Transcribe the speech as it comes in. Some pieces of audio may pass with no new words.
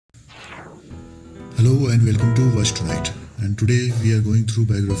Hello and welcome to Watch Tonight, and today we are going through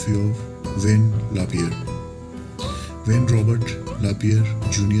biography of Wayne LaPierre. Wayne Robert LaPierre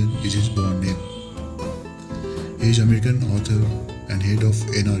Jr. is his born name. He is American author and head of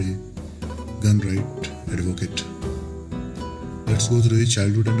NRA, gun right advocate. Let's go through his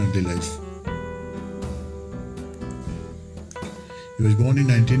childhood and early life. He was born in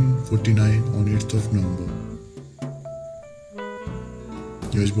 1949 on 8th of November.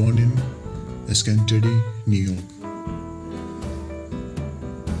 He was born in Schenectady, New York.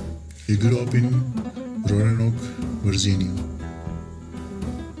 He grew up in Roanoke, Virginia.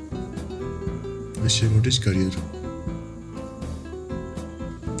 Let's check out his career.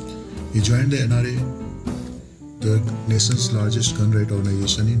 He joined the NRA, the nation's largest gun right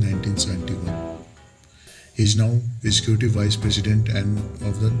organization, in 1971. He is now Executive Vice President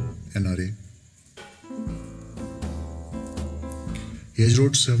of the NRA. He has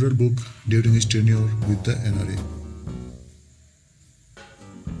wrote several books during his tenure with the NRA.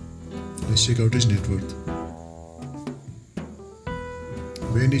 Let's check out his net worth.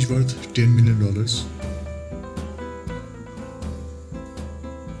 Wayne is worth $10 million.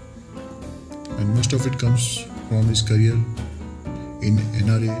 And most of it comes from his career in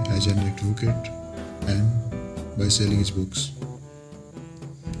NRA as an advocate and by selling his books.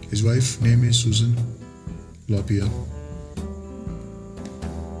 His wife's name is Susan LaPierre.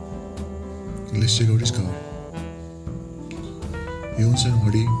 Let's check out his car. He owns an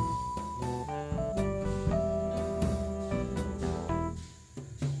Audi.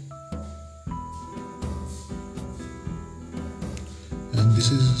 And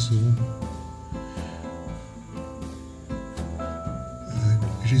this is his home.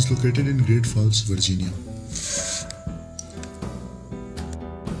 And it is located in Great Falls, Virginia.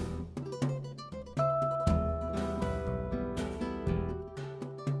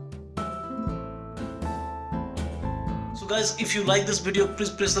 So guys, if you like this video, please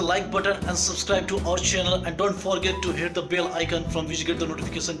press the like button and subscribe to our channel, and don't forget to hit the bell icon from which you get the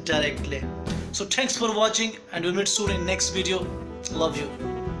notification directly. So thanks for watching, and we'll meet soon in next video. Love you.